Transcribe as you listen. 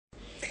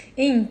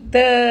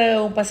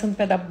Então, passando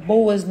para dar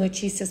boas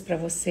notícias para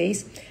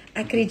vocês,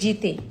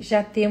 acreditem,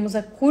 já temos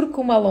a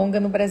Cúrcuma Longa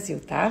no Brasil,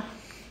 tá?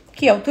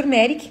 Que é o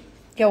Turmeric,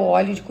 que é o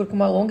óleo de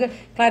Cúrcuma Longa.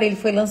 Claro, ele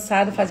foi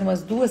lançado faz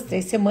umas 2,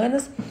 3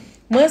 semanas,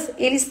 mas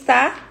ele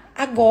está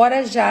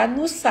agora já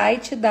no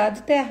site da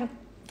doterra.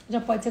 Já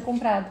pode ser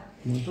comprado.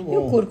 Muito bom. E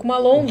o Cúrcuma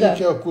Longa... O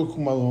que é a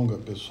Cúrcuma Longa,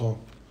 pessoal?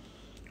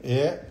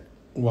 É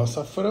o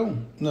açafrão.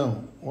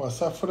 Não, o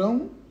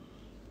açafrão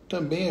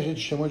também a gente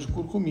chama de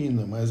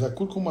curcumina, mas a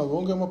Cúrcuma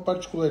Longa é uma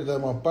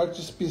particularidade, uma parte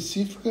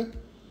específica,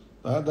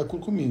 tá, da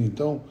curcumina.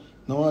 Então,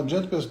 não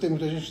adianta ter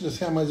muita gente dizer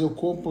assim, mas eu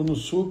compro no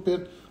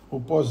super o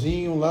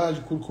pozinho lá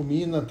de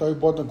curcumina tal, e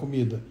boto na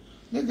comida.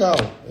 Legal,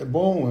 é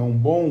bom, é um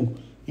bom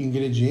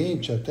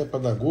ingrediente, até para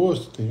dar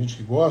gosto, tem gente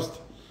que gosta,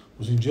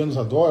 os indianos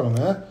adoram,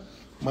 né?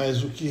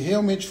 Mas o que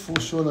realmente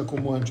funciona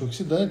como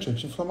antioxidante,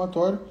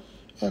 anti-inflamatório,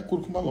 é a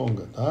Cúrcuma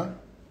Longa, tá?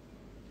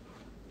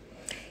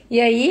 E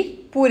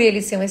aí, por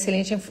ele ser um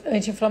excelente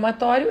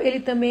anti-inflamatório,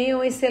 ele também é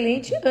um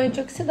excelente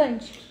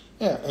antioxidante.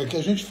 É que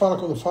a gente fala,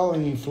 quando fala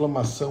em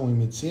inflamação em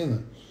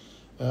medicina,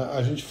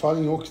 a gente fala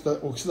em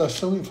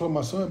oxidação e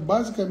inflamação,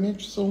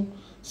 basicamente são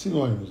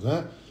sinônimos,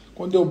 né?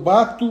 Quando eu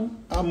bato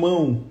a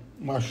mão,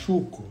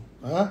 machuco,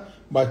 né?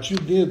 Bati o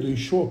dedo,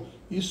 inchou,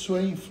 isso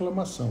é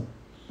inflamação.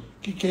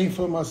 O que é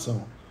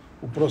inflamação?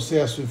 O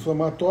processo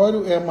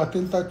inflamatório é uma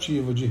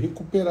tentativa de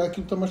recuperar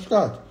aquilo que está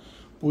machucado.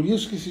 Por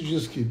isso que se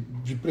diz que,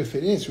 de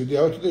preferência, o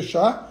ideal é tu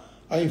deixar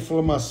a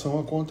inflamação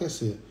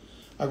acontecer.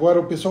 Agora,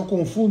 o pessoal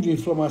confunde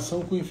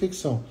inflamação com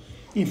infecção.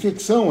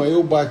 Infecção é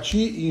eu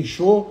bati,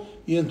 inchou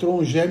e entrou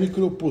um germe que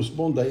eu pus.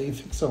 Bom, daí é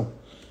infecção.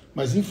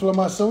 Mas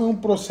inflamação é um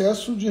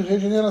processo de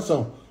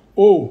regeneração.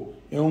 Ou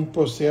é um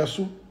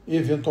processo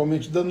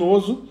eventualmente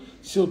danoso.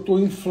 Se eu estou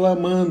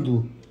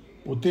inflamando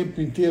o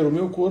tempo inteiro o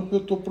meu corpo,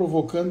 eu estou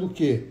provocando o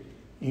quê?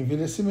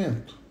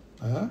 Envelhecimento.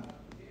 Tá?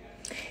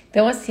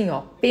 Então, assim,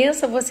 ó,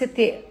 pensa você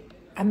ter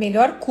a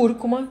melhor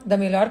cúrcuma, da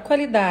melhor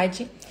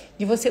qualidade,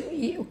 de você,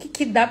 e o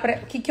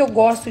que eu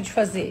gosto de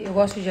fazer? Eu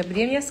gosto de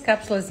abrir minhas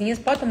cápsulazinhas,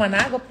 pode tomar na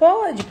água?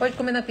 Pode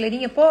comer na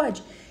colherinha?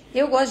 Pode.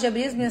 Eu gosto de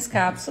abrir as minhas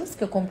cápsulas,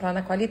 que eu compro lá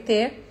na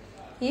Qualité,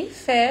 e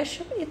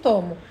fecho e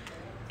tomo.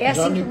 É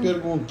já assim me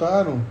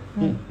perguntaram,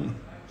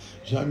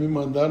 já me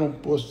mandaram um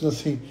post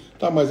assim,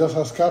 tá, mas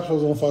essas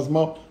cápsulas não fazem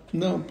mal?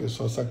 Não,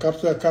 pessoal, essa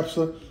cápsula é a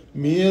cápsula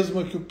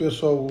mesma que o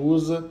pessoal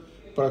usa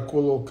para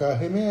colocar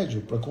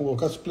remédio, para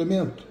colocar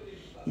suplemento.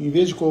 Em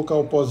vez de colocar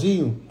o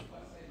pozinho,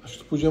 acho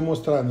que tu podia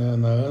mostrar,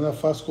 né? A Ana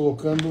faz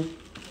colocando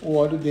o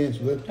óleo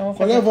dentro. Né?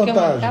 Qual é a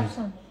vantagem?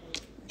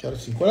 Quero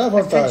sim. Qual é a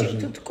vantagem?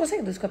 Tu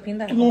consegue dois copinhos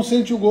d'água? Tu não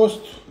sente o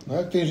gosto,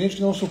 né? Tem gente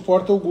que não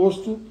suporta o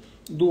gosto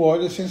do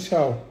óleo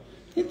essencial.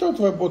 Então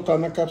tu vai botar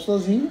na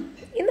cápsulazinha.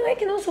 E não é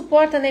que não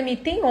suporta, né, Mi?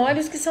 Tem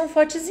óleos que são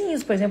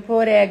fortezinhos, por exemplo, o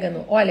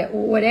orégano. Olha,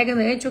 o orégano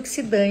é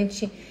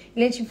antioxidante,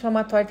 ele é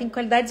anti-inflamatório, tem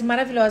qualidades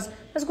maravilosas,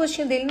 mas o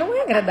gostinho dele não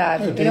é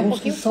agradável, ele é um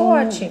pouquinho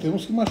forte. Tem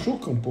uns que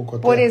machucam um pouco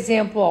até. Por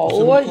exemplo, ó,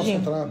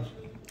 hoje...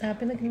 Ah,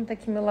 pena que não tá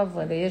aqui meu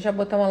lavanda. Eu ia já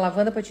botar uma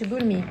lavanda pra te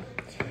dormir.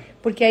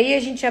 Porque aí a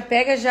gente já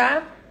pega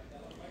já...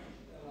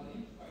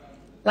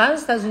 Lá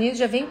nos Estados Unidos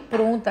já vem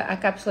pronta a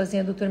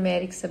cápsulazinha do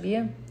Turmeric,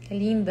 sabia? É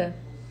linda.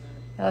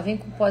 Ela vem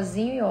com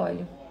pozinho e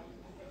óleo.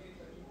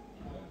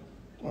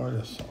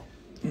 Olha só.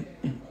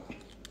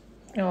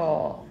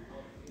 Ó,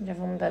 já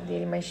vamos dar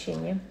dele mais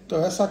cheinha.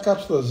 Então, essa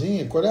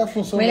cápsulazinha, qual é a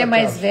função da cápsula? Ele é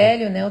mais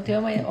velho, né? O teu é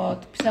mais... Ó,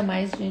 tu precisa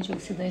mais de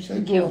antioxidante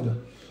do que eu.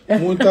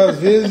 Muitas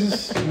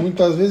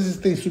vezes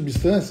tem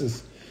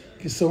substâncias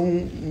que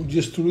são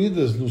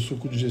destruídas no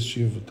suco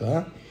digestivo,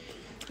 tá?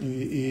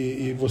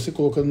 E você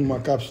colocando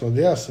numa cápsula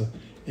dessa,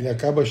 ele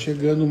acaba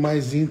chegando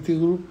mais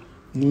íntegro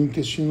no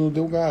intestino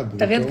delgado.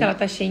 Tá vendo então, que ela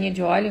tá cheinha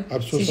de óleo?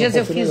 Esses dias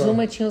eu fiz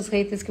uma, tinha os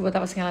haters que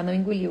botavam assim, ela não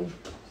engoliu.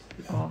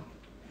 Ó.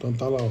 Então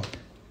tá lá, ó.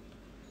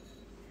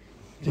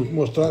 Tem que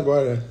mostrar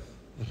agora.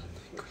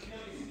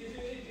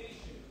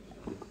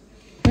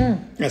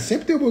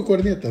 Sempre tem uma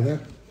corneta, né?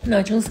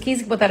 Não, tinha uns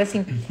 15 que botaram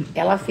assim,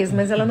 ela fez,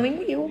 mas ela não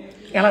engoliu.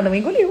 Ela não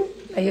engoliu.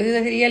 Aí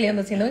eu ia lendo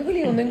assim, não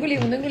engoliu, não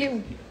engoliu, não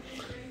engoliu.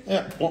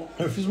 Bom,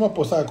 eu fiz uma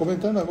postagem,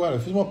 comentando agora, eu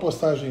fiz uma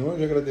postagem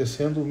hoje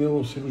agradecendo o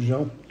meu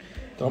cirurgião,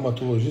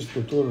 traumatologista,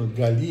 doutor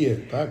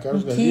Galia, tá?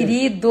 Carlos Galia.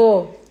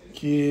 Querido!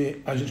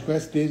 Que a gente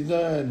conhece desde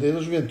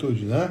a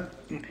juventude, né?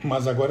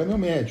 Mas agora é meu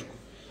médico.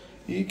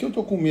 E que eu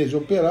tô com um mês de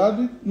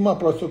operado e uma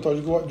prótese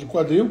total de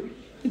quadril.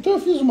 Então eu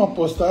fiz uma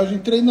postagem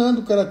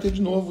treinando karatê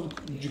de novo,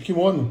 de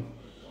kimono.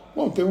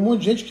 Bom, tem um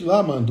monte de gente que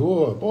lá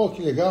mandou, pô,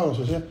 que legal, não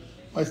sei o quê.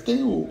 Mas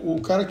tem o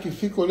cara que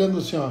fica olhando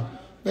assim, ó.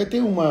 Daí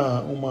tem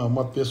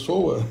uma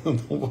pessoa,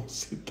 não vou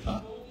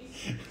citar,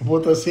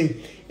 botou assim,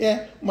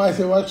 mas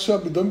eu acho que seu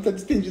abdômen está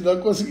distendido. Eu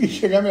consegui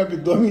enxergar meu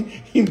abdômen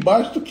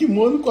embaixo do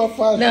kimono com a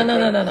faixa.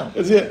 Não.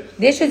 Quer dizer,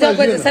 deixa eu dizer uma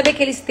coisa, sabe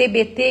aqueles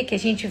TBT que a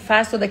gente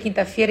faz toda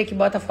quinta-feira, que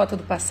bota a foto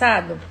do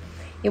passado?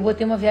 Eu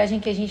botei uma viagem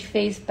que a gente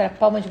fez para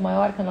Palma de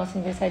Maiorca, nosso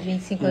aniversário de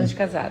 25 anos de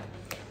casado.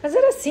 Mas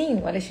era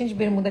assim, o Alexandre de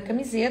bermuda,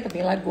 camiseta,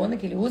 bem largona,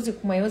 que ele usa,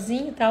 com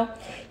maiozinho e tal.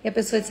 E a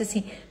pessoa disse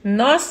assim,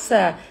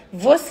 nossa,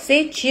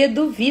 você, tia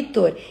do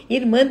Vitor,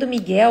 irmã do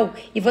Miguel,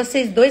 e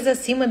vocês dois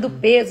acima do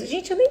peso.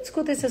 Gente, eu nem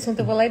discuto esse assunto,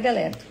 eu vou lá e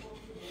deleto.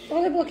 Eu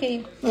vou lá e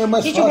bloqueio. É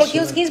mais gente, fácil, eu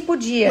bloqueio né? uns 15 por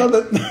dia.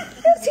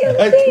 Assim, eu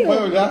não Aí tenho. tu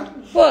vai olhar.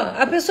 Pô,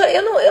 a pessoa,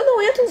 eu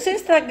não entro no seu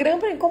Instagram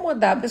pra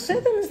incomodar. A pessoa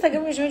entra no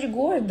Instagram e me chama de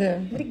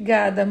gorda.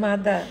 Obrigada,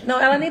 amada.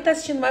 Não, ela nem tá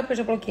assistindo mais porque eu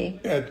já bloqueei.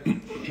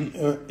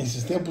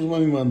 Esses tempos uma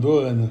me mandou,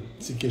 Ana,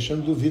 se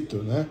queixando do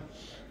Vitor, né?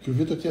 Que o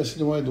Vitor tinha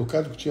sido mal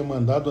educado, que tinha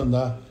mandado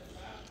andar.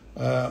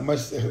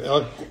 Mas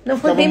ela não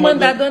foi bem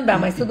mandado andar,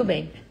 mas tudo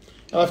bem.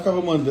 Ela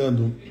ficava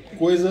mandando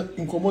coisa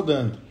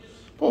incomodando.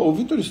 Pô, o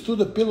Vitor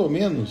estuda pelo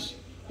menos,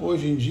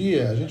 hoje em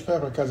dia, a gente vai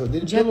pra casa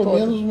dele, pelo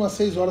menos umas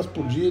 6 horas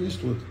por dia ele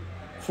estuda.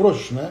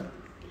 Frouxo, né?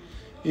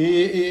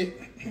 E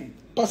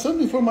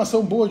passando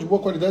informação boa, de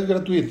boa qualidade,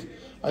 gratuita.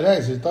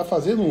 Aliás, ele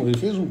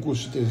fez um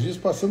curso de 3 dias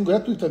passando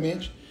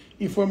gratuitamente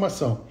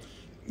informação.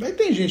 Aí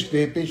tem gente que de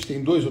repente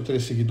tem 2 ou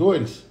 3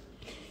 seguidores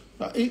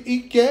e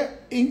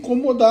quer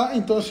incomodar.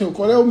 Então, assim,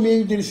 qual é o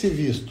meio dele ser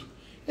visto?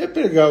 É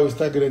pegar o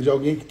Instagram de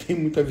alguém que tem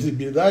muita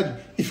visibilidade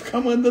e ficar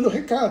mandando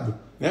recado,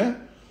 né?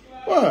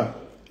 Pô,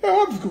 é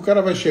óbvio que o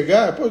cara vai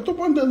chegar, pô, eu tô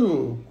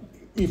mandando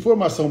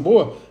informação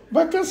boa,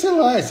 vai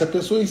cancelar. E se a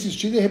pessoa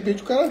insistir, de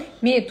repente o cara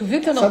tu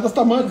viu que eu não, sai das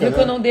tamancas, viu, né?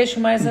 Que eu não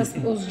deixo mais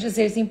os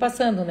dizerzinhos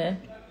passando, né?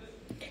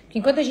 Porque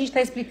enquanto a gente está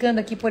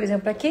explicando aqui, por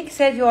exemplo, para que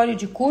serve óleo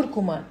de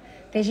cúrcuma,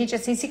 tem gente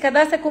assim, se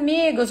cadastra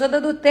comigo, eu sou da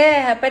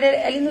doterra,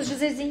 ali nos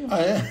dizerzinhos.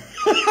 Ah, é?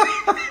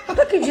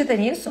 Tu acredita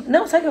nisso?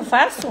 Não, sabe o que eu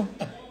faço?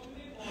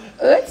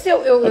 Antes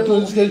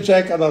Tu disse que a gente já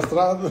é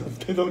cadastrado,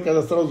 tentando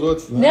cadastrar os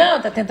outros, né?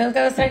 Não, tá tentando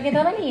cadastrar quem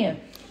tá na linha.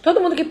 Todo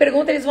mundo que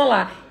pergunta, eles vão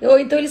lá.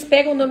 Então eles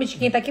pegam o nome de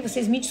quem tá aqui.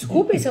 Vocês me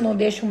desculpem se eu não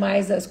deixo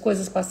mais as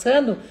coisas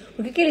passando.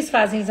 O que eles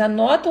fazem? Eles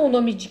anotam o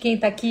nome de quem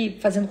tá aqui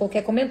fazendo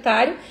qualquer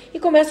comentário e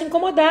começam a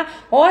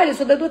incomodar. Olha, eu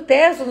sou da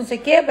doterra, sou não sei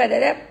o quê.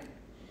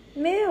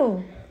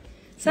 Meu,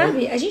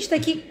 sabe? A gente tá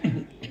aqui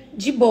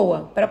de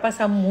boa para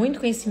passar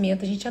muito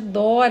conhecimento. A gente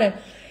adora.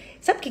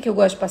 Sabe por que eu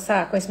gosto de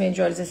passar conhecimento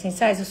de óleos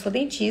essenciais? Eu sou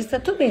dentista,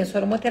 tudo bem, eu sou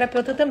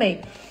aromaterapeuta também.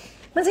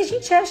 Mas a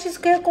gente acha isso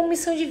que é como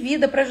missão de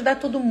vida, para ajudar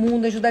todo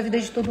mundo, ajudar a vida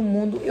de todo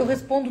mundo. Eu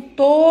respondo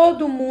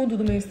todo mundo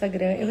do meu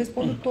Instagram, eu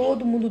respondo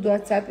todo mundo do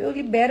WhatsApp, eu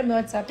libero meu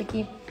WhatsApp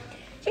aqui.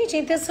 Gente, a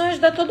intenção é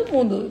ajudar todo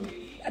mundo.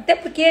 Até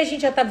porque a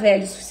gente já tá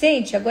velho o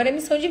suficiente, agora é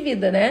missão de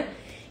vida, né?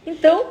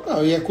 Então...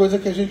 Não, e é coisa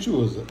que a gente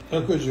usa. É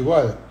o que eu digo,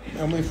 olha,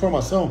 é uma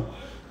informação,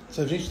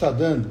 se a gente está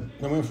dando,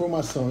 é uma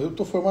informação. Eu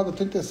estou formado há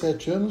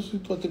 37 anos e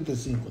estou há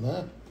 35,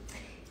 né?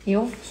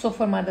 Eu sou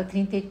formada há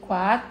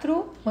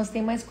 34, mas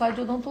tem mais quadro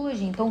de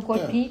odontologia. Então o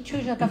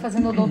Corpício já está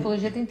fazendo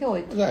odontologia há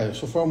 38. Eu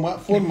sou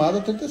formado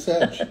há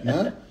 37,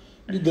 né?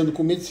 Lidando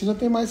com medicina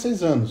tem mais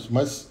 6 anos,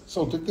 mas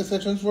são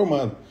 37 anos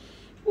formado.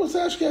 Você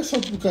acha que essa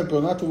altura do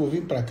campeonato eu vou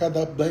vir para cá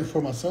dar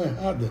informação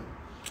errada?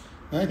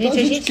 Né? Então a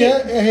gente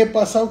quer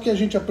repassar o que a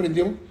gente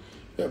aprendeu,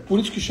 por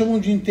isso que chamam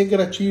de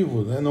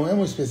integrativo, né? Não é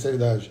uma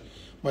especialidade,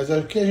 mas é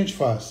o que a gente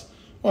faz.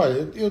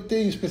 Olha, eu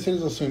tenho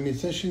especialização em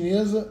medicina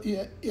chinesa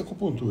e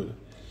acupuntura.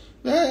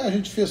 A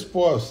gente fez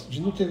pós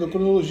de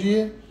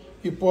nutriendocrinologia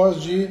e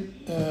pós de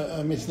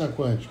medicina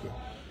quântica.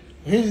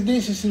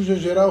 Residência em cirurgia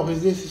geral,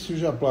 residência em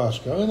cirurgia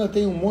plástica. A Ana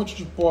tem um monte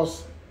de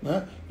pós,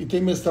 né? E tem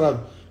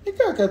mestrado. E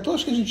cara, tu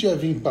acha que a gente ia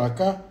vir para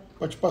cá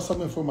para te passar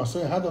uma informação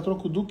errada a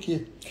troco do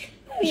quê?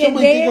 Isso é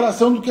uma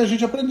integração do que a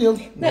gente aprendeu.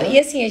 Não, né? E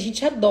assim, a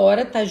gente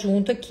adora estar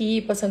junto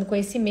aqui, passando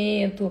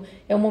conhecimento.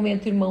 É um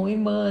momento irmão e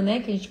irmã, né?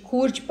 Que a gente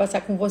curte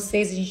passar com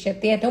vocês. A gente já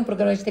tem até um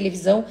programa de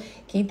televisão.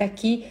 Quem tá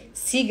aqui,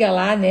 siga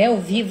lá, né? O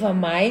Viva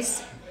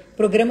Mais.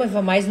 Programa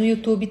Viva Mais no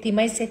YouTube. Tem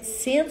mais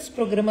 700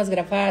 programas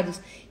gravados.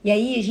 E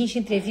aí a gente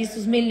entrevista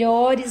os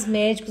melhores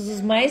médicos,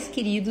 os mais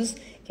queridos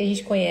que a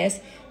gente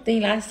conhece. Tem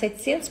lá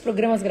 700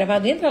 programas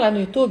gravados. Entra lá no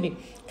YouTube,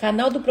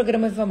 canal do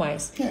programa Viva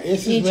Mais.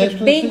 Gente, é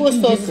bem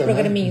gostoso os indica,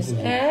 programinhos.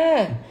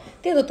 Né?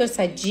 Tem o Dr.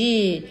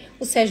 Sadi,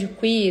 o Sérgio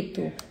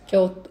Quito, que é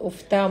o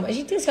oftalmo. A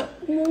gente tem assim,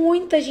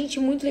 muita gente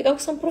muito legal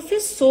que são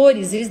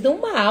professores. Eles dão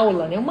uma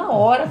aula, né? 1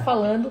 hora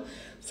falando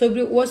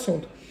sobre o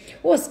assunto.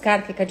 O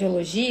Oscar, que é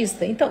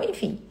cardiologista. Então,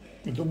 enfim.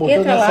 Então,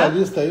 botando nessa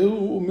lista aí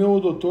o meu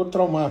doutor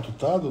traumato,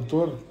 tá?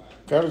 Doutor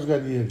Carlos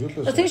Galia, viu,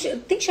 pessoal?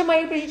 Tem que chamar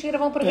ele pra gente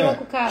gravar um programa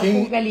com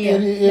o Galia.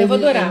 Eu vou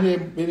adorar.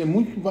 Ele é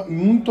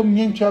muito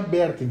mente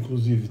aberta,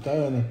 inclusive, tá,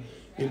 Ana?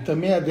 Ele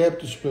também é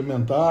adepto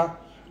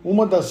suplementar.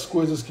 Uma das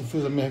coisas que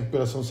fez a minha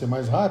recuperação ser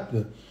mais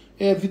rápida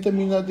é a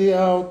vitamina D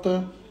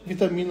alta,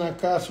 vitamina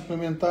K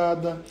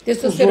suplementada,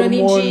 testosterona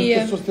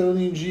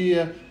em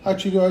dia, a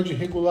tireoide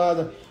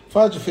regulada.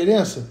 Faz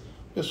diferença?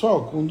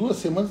 Pessoal, com 2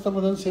 semanas está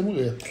mandando ser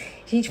mulher.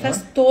 Gente,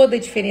 faz toda a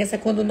diferença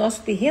quando o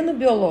nosso terreno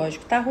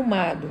biológico está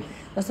arrumado.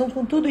 Nós estamos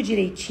com tudo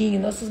direitinho,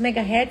 nossos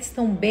megahertz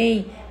estão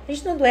bem, a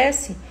gente não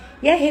adoece.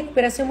 E a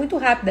recuperação é muito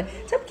rápida.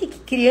 Sabe por que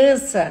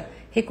criança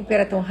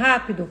recupera tão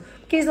rápido?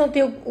 Porque eles não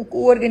têm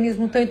o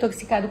organismo tão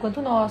intoxicado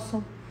quanto o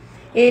nosso.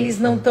 Eles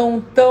não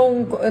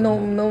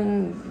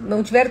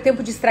tiveram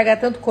tempo de estragar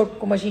tanto o corpo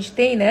como a gente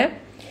tem, né?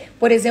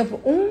 Por exemplo,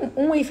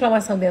 uma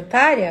inflamação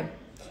dentária,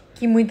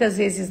 que muitas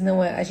vezes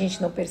a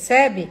gente não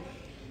percebe,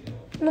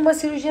 numa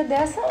cirurgia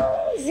dessa,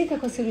 zica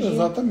com a cirurgia.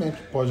 Exatamente.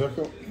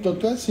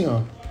 Tanto é assim,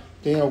 ó,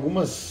 tem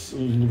alguns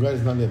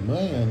lugares na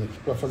Alemanha, né, que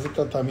para fazer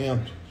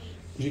tratamento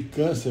de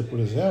câncer, por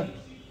exemplo,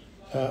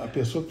 a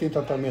pessoa que tem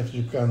tratamento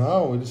de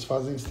canal, eles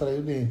fazem extrair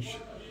o dente.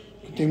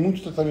 Porque tem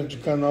muito tratamento de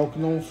canal que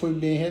não foi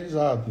bem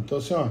realizado. Então,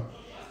 assim, ó,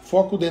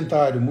 foco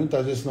dentário,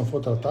 muitas vezes, se não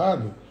for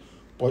tratado,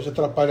 pode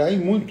atrapalhar em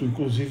muito,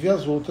 inclusive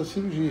as outras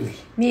cirurgias.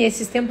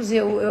 Esses tempos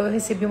eu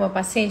recebi uma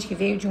paciente que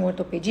veio de um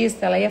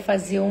ortopedista, ela ia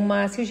fazer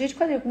uma cirurgia de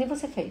quadril, que nem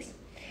você fez.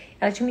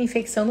 Ela tinha uma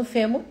infecção no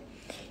fêmur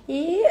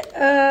e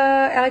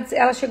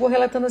ela chegou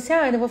relatando assim,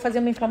 eu vou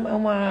fazer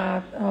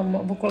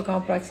vou colocar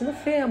uma prótese no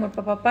fêmur,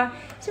 papapá.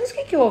 Mas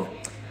o que houve?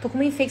 Tô com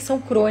uma infecção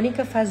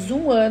crônica faz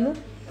 1 ano,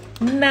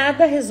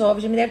 nada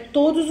resolve, já me deram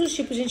todos os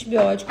tipos de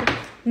antibiótico,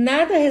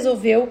 nada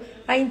resolveu,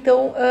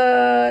 então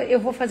eu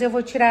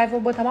vou tirar e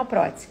vou botar uma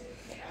prótese.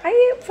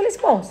 Aí eu falei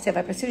assim, bom, você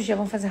vai pra cirurgia,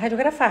 vamos fazer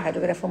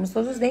radiografamos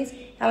todos os dentes,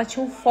 ela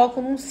tinha um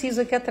foco num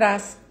siso aqui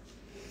atrás.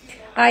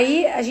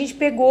 Aí a gente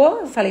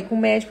pegou, eu falei com o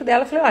médico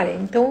dela, falei, olha,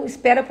 então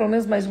espera pelo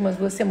menos mais umas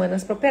 2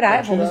 semanas para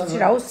operar, vamos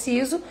tirar o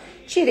siso,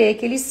 tirei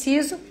aquele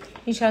siso,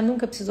 a gente já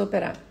nunca precisou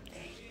operar.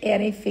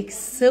 Era a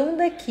infecção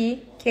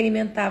daqui que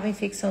alimentava a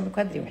infecção do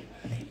quadril.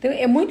 Então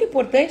é muito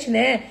importante,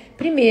 né,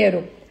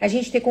 primeiro, a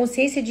gente ter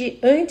consciência de,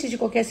 antes de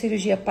qualquer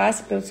cirurgia,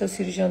 passe pelo seu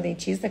cirurgião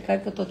dentista.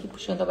 Claro que eu tô aqui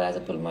puxando a brasa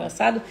pelo meu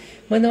assado,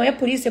 mas não é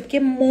por isso, é porque é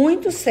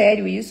muito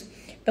sério isso.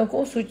 Então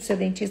consulte o seu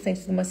dentista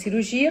antes de uma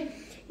cirurgia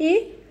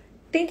e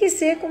tem que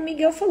ser, como o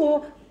Miguel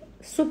falou,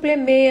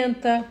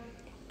 suplementa,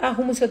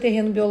 arruma o seu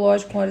terreno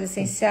biológico com óleos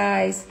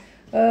essenciais,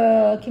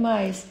 que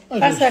mais?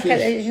 Faça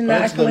a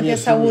ginástica, manter a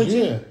saúde.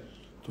 Cirurgia,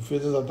 tu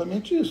fez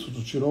exatamente isso,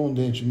 tu tirou um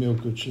dente meu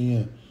que eu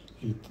tinha,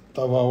 que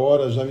estava há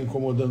horas já me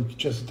incomodando, que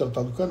tinha se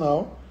tratado do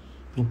canal,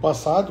 no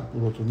passado,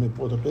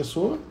 por outra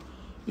pessoa,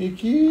 e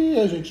que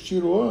a gente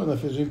tirou, né,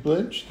 fez o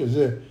implante, quer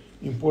dizer,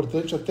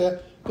 importante até.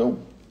 Então,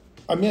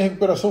 a minha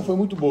recuperação foi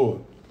muito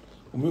boa.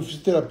 O meu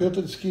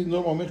fisioterapeuta disse que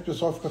normalmente o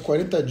pessoal fica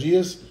 40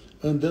 dias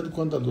andando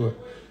com andador.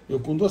 Eu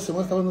com 2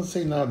 semanas estava andando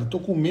sem nada. Estou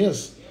com 1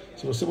 mês,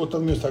 se você botar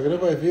no meu Instagram,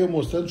 vai ver eu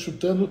mostrando,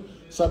 chutando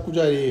saco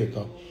de areia e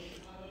tal.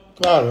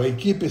 Claro, a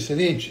equipe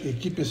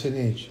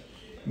excelente.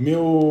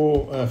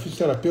 Meu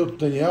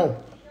fisioterapeuta, Daniel,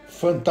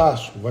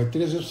 fantástico, vai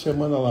 3 vezes por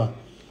semana lá.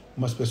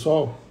 Mas,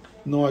 pessoal,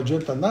 não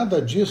adianta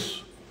nada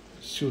disso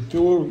se o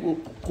teu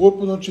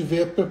corpo não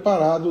estiver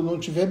preparado, não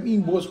estiver em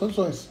boas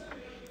condições.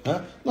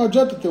 Né? Não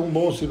adianta ter um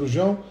bom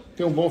cirurgião,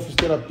 ter um bom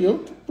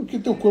fisioterapeuta, porque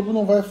teu corpo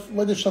não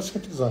vai deixar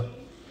cicatrizar.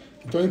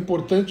 Então é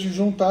importante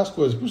juntar as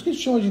coisas. Por isso que a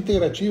gente chama de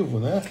integrativo,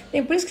 né?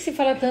 É por isso que se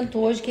fala tanto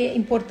hoje que é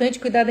importante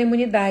cuidar da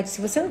imunidade. Se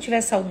você não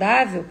estiver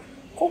saudável,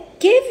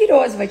 qualquer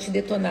virose vai te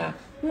detonar.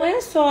 Não é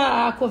só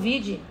a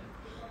Covid,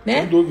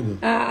 né? Sem dúvida.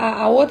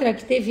 A outra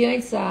que teve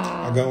antes,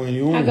 a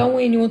H1N1.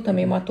 H1N1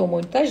 também matou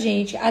muita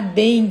gente. A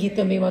dengue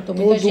também matou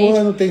muita gente. Todo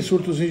ano tem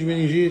surtozinho de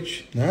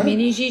meningite, né?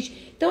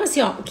 Meningite. Então,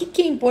 assim, ó, o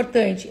que é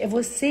importante é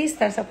você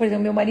estar... Sabe, por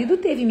exemplo, meu marido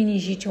teve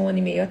meningite 1 ano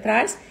e meio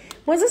atrás,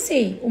 mas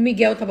assim, o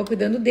Miguel estava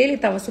cuidando dele,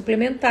 estava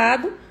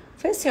suplementado.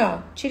 Foi assim, ó,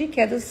 tira e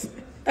quedas,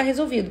 tá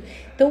resolvido.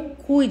 Então,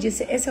 cuide,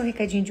 esse é o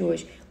recadinho de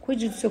hoje.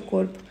 Cuide do seu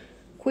corpo,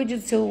 cuide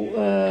do seu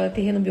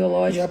terreno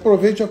biológico. E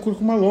aproveite a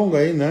cúrcuma longa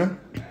aí, né?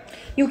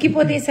 E o que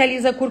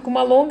potencializa a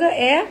cúrcuma longa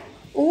é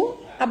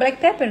a black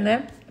pepper,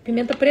 né? A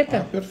pimenta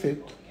preta.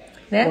 Perfeito.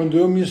 Né? Quando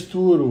eu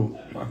misturo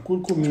a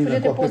curcumina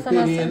com a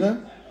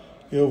peperina,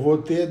 eu vou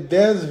ter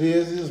 10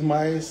 vezes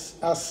mais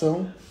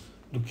ação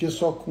do que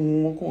só com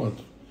um ou com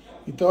outro.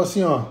 Então,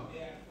 assim, ó,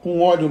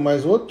 um óleo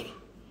mais outro,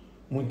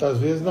 muitas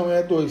vezes não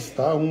é 2,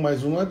 tá? 1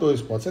 mais 1 não é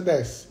 2, pode ser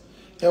 10.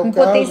 É o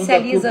caso da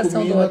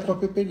curcumina com a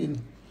peperina.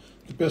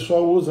 O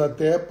pessoal usa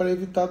até para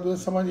evitar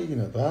doença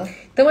maligna, tá?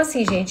 Então,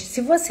 assim, gente,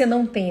 se você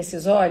não tem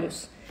esses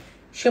óleos,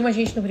 chama a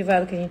gente no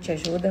privado que a gente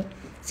ajuda.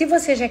 Se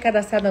você já é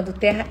cadastrado na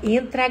doterra,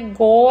 entra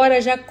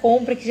agora, já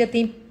compra, que já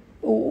tem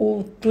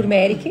o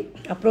Turmeric.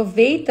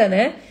 Aproveita,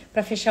 né,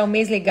 para fechar o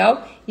mês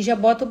legal e já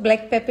bota o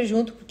black pepper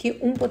junto, porque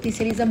um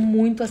potencializa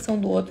muito a ação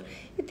do outro.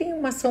 E tem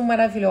uma ação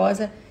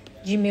maravilhosa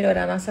de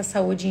melhorar a nossa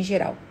saúde em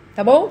geral,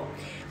 tá bom?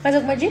 Mais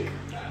alguma dica?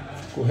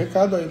 Fica o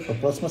recado aí para a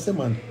próxima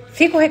semana.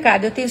 Fica o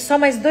recado, eu tenho só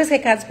mais 2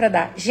 recados para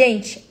dar.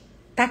 Gente,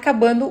 tá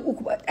acabando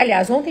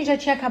aliás, ontem já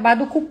tinha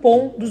acabado o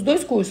cupom dos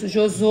 2 cursos, de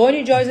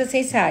ozônio e de óleos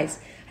essenciais.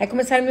 Aí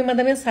começaram a me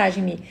mandar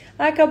mensagem,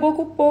 acabou o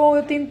cupom,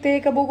 eu tentei,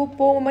 acabou o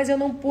cupom, mas eu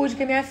não pude,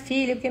 porque é minha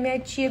filha, porque é minha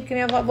tia, porque é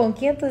minha avó. Bom,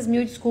 500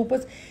 mil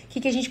desculpas. O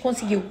que a gente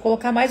conseguiu?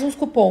 Colocar mais uns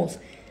cupons.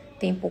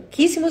 Tem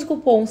pouquíssimos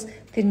cupons.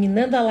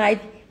 Terminando a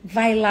live,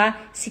 vai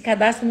lá, se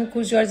cadastra no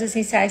curso de óleos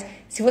essenciais.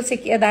 Se você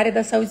é da área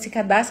da saúde, se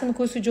cadastra no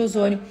curso de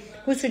ozônio.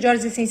 O curso de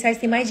óleos essenciais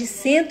tem mais de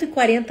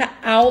 140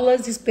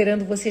 aulas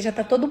esperando você, já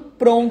está todo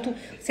pronto.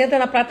 Você entra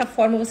na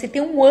plataforma, você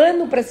tem 1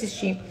 ano para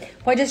assistir.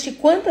 Pode assistir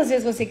quantas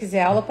vezes você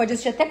quiser a aula, pode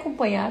assistir até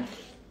acompanhado.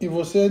 E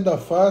você ainda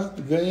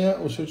ganha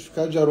o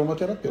certificado de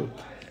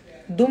aromaterapeuta.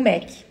 Do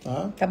MEC,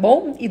 tá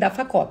bom? E da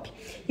FACOP.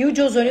 E o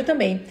de ozônio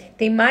também.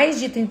 Tem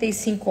mais de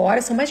 35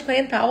 horas, são mais de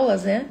 40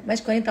 aulas, né? Mais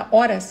de 40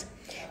 horas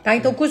Tá?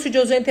 Então, o curso de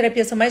ozônio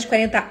terapia são mais de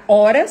 40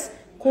 horas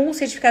com o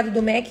certificado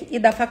do MEC e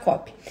da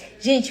FACOP.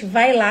 Gente,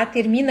 vai lá,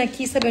 termina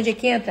aqui, sabe onde é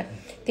que entra?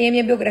 Tem a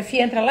minha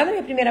biografia, entra lá na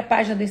minha primeira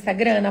página do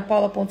Instagram,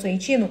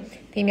 anapaula.sorrentino,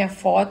 tem minha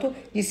foto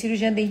de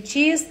cirurgiã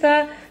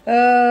dentista,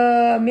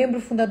 membro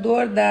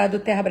fundador da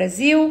doterra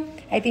Brasil,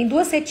 aí tem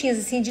 2 setinhas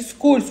assim,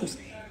 discursos.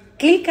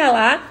 Clica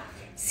lá,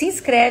 se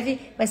inscreve,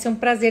 vai ser um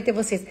prazer ter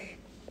vocês.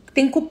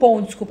 Tem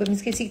cupom, desculpa, eu me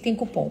esqueci que tem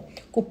cupom.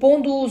 Cupom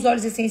dos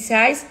óleos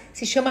essenciais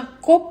se chama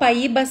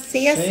Copaíba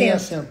sem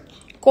acento.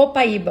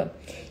 Copaíba.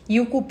 E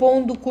o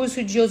cupom do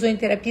curso de ozônio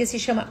terapia se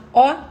chama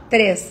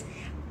O3.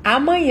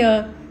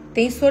 Amanhã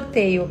tem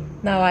sorteio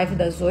na live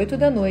das 8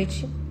 da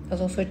noite. Nós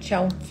vamos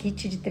sortear um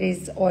kit de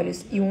 3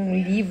 óleos e um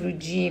livro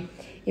de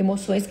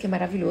emoções que é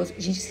maravilhoso.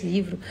 Gente, esse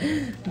livro,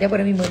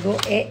 Débora me mandou,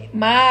 é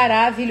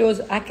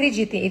maravilhoso.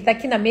 Acreditem, ele tá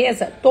aqui na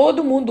mesa,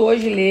 todo mundo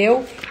hoje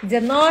leu,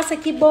 dizendo, nossa,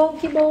 que bom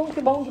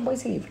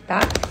esse livro, tá?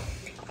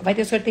 Vai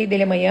ter sorteio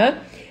dele amanhã,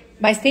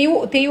 mas tem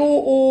o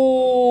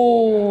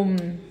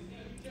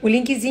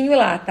linkzinho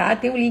lá, tá?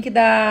 Tem o link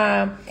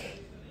da...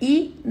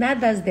 E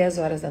das 10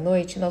 horas da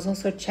noite, nós vamos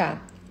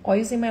sortear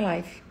Óleos in My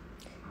Life,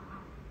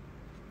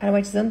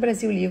 Aromatizando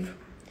Brasil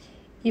livro.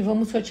 E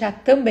vamos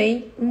sortear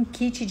também um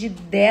kit de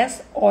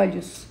 10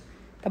 óleos,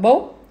 tá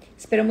bom?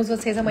 Esperamos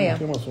vocês amanhã.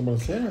 Tem uma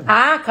sobrancelha?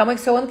 Ah, calma que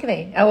isso é o ano que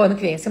vem. É o ano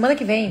que vem. Semana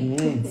que vem.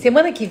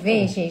 Semana que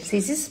vem, gente,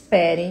 vocês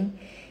esperem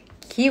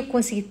que eu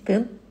consegui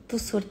tanto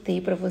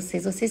sorteio pra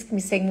vocês. Vocês que me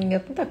seguem, me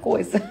enviam tanta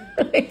coisa.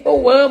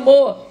 Eu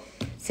amo!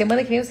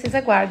 Semana que vem vocês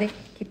aguardem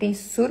que tem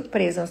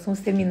surpresa. Nós estamos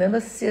terminando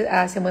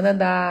a semana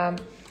da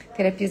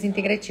terapias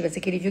integrativas.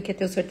 Aquele viu que ia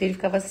ter o sorteio, ele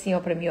ficava assim, ó,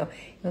 pra mim, ó. Eu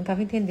não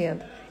tava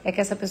entendendo. É que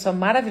essa pessoa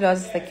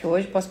maravilhosa está aqui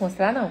hoje. Posso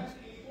mostrar, não?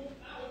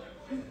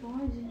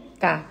 Pode.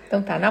 Tá,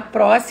 então tá. Na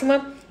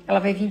próxima, ela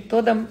vai vir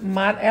toda...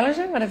 Ela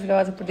já é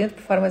maravilhosa por dentro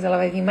e por fora, mas ela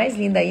vai vir mais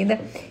linda ainda.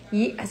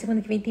 E a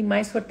semana que vem tem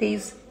mais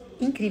sorteios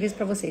incríveis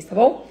pra vocês, tá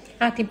bom?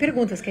 Ah, tem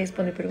perguntas. Quer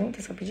responder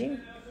perguntas rapidinho?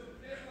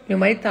 Meu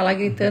marido tá lá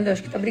gritando, eu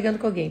acho que tá brigando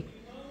com alguém.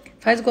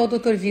 Faz igual o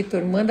Dr.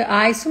 Vitor, manda...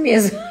 Ah, isso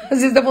mesmo. Às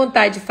vezes dá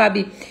vontade,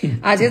 Fabi.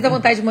 Às vezes dá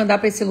vontade de mandar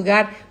para esse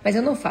lugar, mas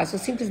eu não faço. Eu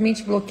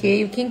simplesmente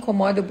bloqueio. Quem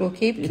incomoda eu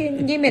bloqueio, porque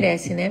ninguém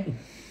merece, né?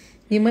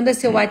 Me manda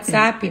seu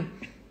WhatsApp.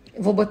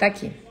 Eu vou botar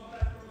aqui.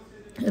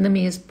 Ana me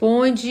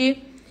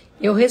responde.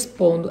 Eu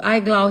respondo. Ai,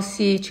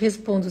 Glauci, te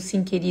respondo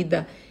sim,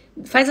 querida.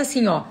 Faz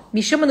assim, ó.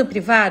 Me chama no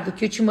privado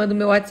que eu te mando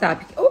meu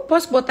WhatsApp. Ou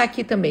posso botar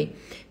aqui também.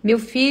 Meu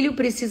filho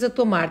precisa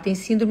tomar, tem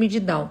síndrome de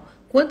Down.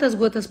 Quantas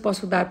gotas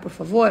posso dar, por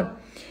favor?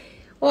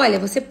 Olha,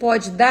 você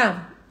pode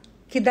dar...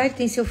 Que idade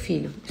tem seu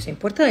filho? Isso é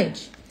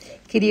importante.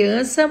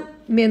 Criança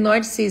menor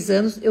de 6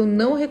 anos, eu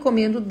não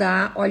recomendo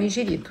dar óleo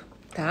ingerido,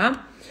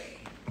 tá?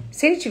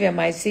 Se ele tiver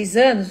mais de 6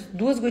 anos,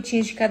 2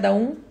 gotinhas de cada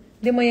um,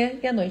 de manhã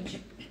e à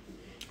noite.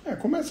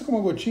 Começa com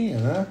uma gotinha,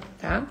 né?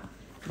 Tá?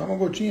 Dá uma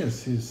gotinha.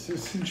 Se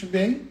sentir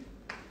bem,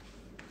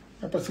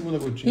 vai pra segunda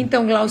gotinha.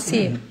 Então,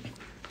 Glauci,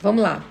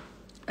 vamos lá.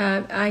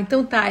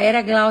 Então tá,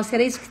 era Glauci,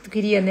 era isso que tu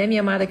queria, né,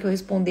 minha amada, que eu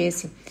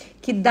respondesse.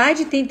 Que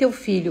idade tem teu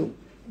filho,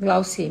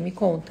 Glauci? Me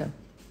conta.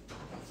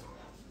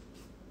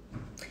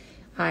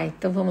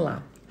 Então vamos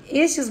lá.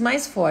 Estes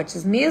mais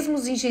fortes, mesmo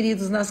os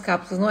ingeridos nas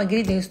cápsulas, não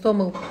agridem o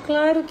estômago?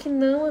 Claro que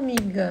não,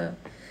 amiga.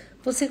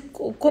 Você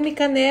come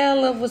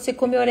canela, você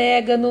come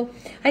orégano.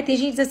 Aí tem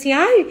gente que diz assim,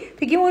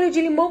 peguei um óleo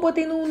de limão,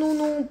 botei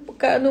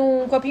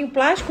num copinho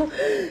plástico.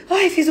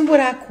 Fiz um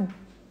buraco.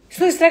 Isso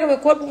não estraga meu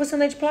corpo, você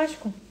não é de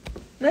plástico,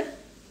 né?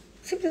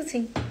 Simples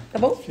assim, tá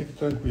bom? Fique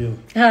tranquilo.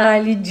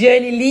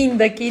 Lidiane,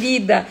 linda,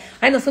 querida.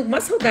 Nós estamos com uma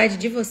saudade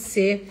de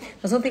você.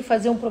 Nós vamos ter que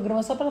fazer um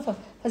programa só para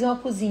fazer uma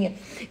cozinha.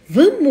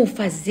 Vamos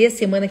fazer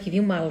semana que vem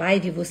uma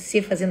live,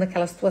 você fazendo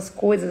aquelas tuas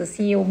coisas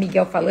assim, eu e o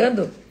Miguel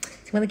falando?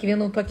 Semana que vem eu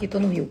não tô aqui, tô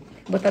no Rio.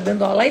 Vou estar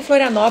dando aula lá em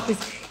Florianópolis.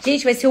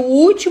 Gente, vai ser o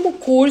último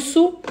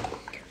curso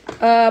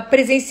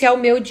presencial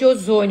meu de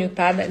ozônio,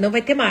 tá? Não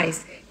vai ter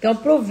mais. Então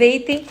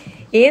aproveitem,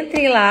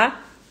 entrem lá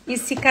e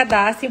se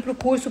cadastrem para o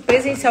curso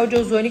presencial de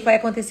ozônio que vai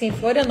acontecer em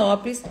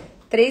Florianópolis,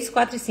 3,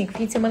 4 e 5,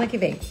 fim de semana que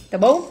vem, tá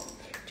bom?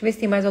 Deixa eu ver se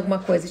tem mais alguma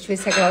coisa, deixa eu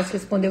ver se a Glaucia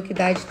respondeu que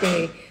idade tem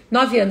ele.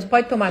 9 anos,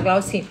 pode tomar,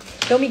 Glaucia.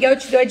 Então o Miguel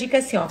te deu a dica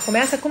assim, ó,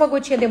 começa com uma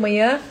gotinha de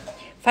manhã,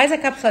 faz a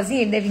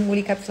cápsulazinha, ele deve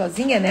engolir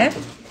cápsulazinha, né?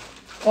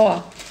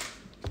 Ó,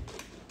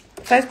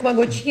 faz com uma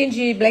gotinha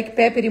de black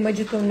pepper e uma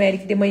de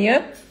turmeric de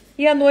manhã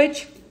e à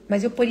noite,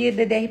 mas eu poria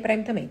DDR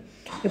Prime também.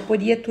 Eu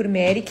poria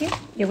turmeric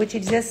e eu vou te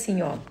dizer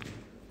assim, ó,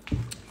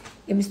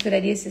 eu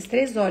misturaria esses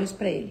 3 óleos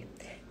para ele.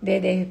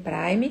 DDR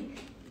Prime,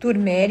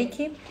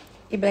 turmeric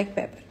e black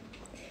pepper.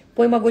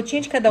 Põe uma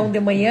gotinha de cada um de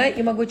manhã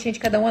e uma gotinha de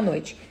cada um à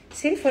noite.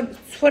 Se ele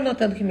for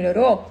notando que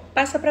melhorou,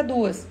 passa para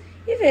 2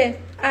 e vê.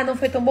 Não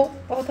foi tão bom,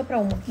 volta para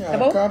uma, tá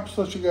bom? A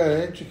cápsula te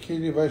garante que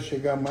ele vai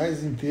chegar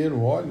mais inteiro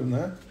o óleo,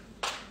 né?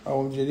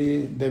 Onde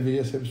ele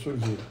deveria ser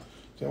absorvido.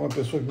 Tem uma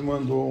pessoa que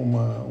mandou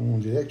um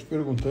direct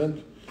perguntando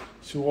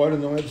se o óleo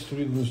não é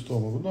destruído no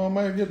estômago. Não, a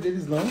maioria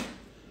deles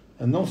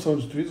não são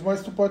destruídos,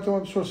 mas tu pode ter uma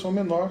absorção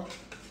menor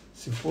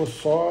se for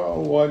só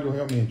o óleo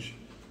realmente.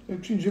 Eu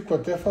te indico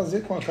até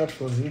fazer com a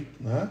cápsulazinha,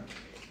 né?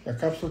 A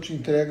cápsula te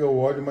entrega o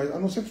óleo, mas a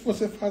não ser que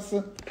você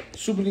faça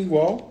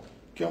sublingual,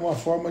 que é uma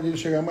forma de ele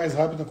chegar mais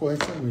rápido na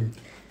corrente sanguínea.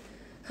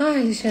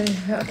 Ai, Alexandre,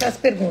 aquelas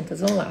perguntas,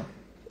 vamos lá.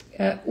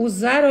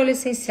 Usar óleo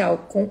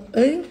essencial com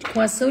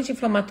ação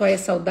anti-inflamatória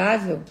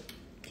saudável?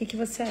 O que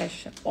você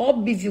acha?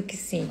 Óbvio que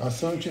sim.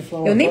 Ação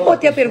anti-inflamatória. Eu nem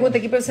botei a pergunta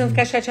aqui para você não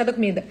ficar chateada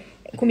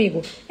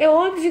comigo. É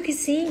óbvio que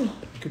sim.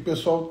 Que o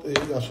pessoal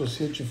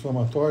associa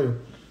anti-inflamatório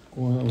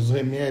com os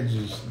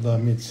remédios da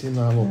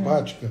medicina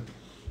alopática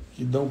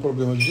que dão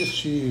problema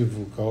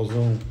digestivo,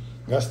 causam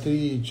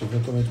gastrite,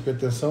 eventualmente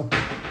hipertensão.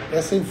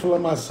 Essa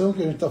inflamação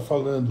que a gente está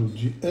falando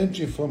de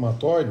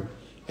anti-inflamatório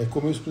é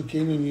como eu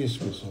expliquei no início,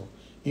 pessoal.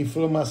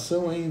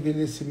 Inflamação é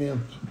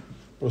envelhecimento.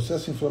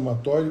 Processo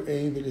inflamatório é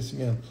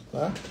envelhecimento,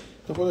 tá?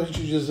 Então, quando a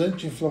gente diz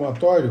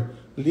anti-inflamatório,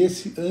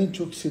 lê-se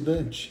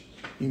antioxidante.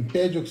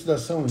 Impede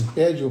oxidação,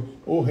 impede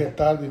ou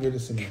retarda o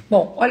envelhecimento.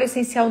 Bom, óleo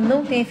essencial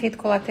não tem efeito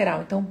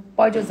colateral, então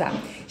pode usar.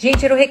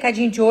 Gente, era o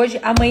recadinho de hoje.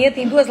 Amanhã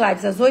tem 2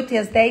 lives, às 8 e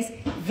às 10.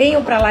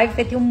 Venham pra live,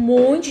 vai ter um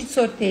monte de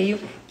sorteio.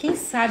 Quem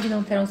sabe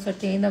não terá um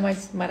sorteio ainda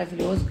mais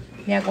maravilhoso.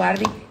 Me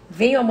aguardem.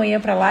 Venham amanhã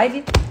pra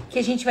live, que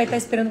a gente vai estar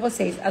esperando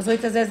vocês, às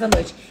 8 às 10 da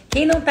noite.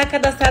 Quem não está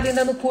cadastrado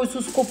ainda no curso,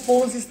 os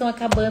cupons estão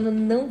acabando,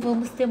 não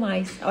vamos ter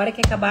mais. A hora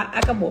que acabar,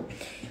 acabou.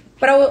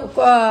 Para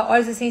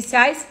óleos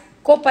essenciais,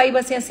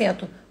 copaíba sem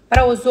acento.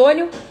 Para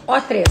ozônio,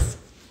 O3.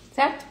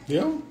 Certo?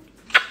 Viu?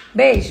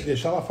 Beijo.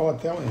 Deixar ela falar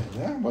até amanhã,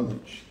 né? Boa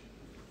noite.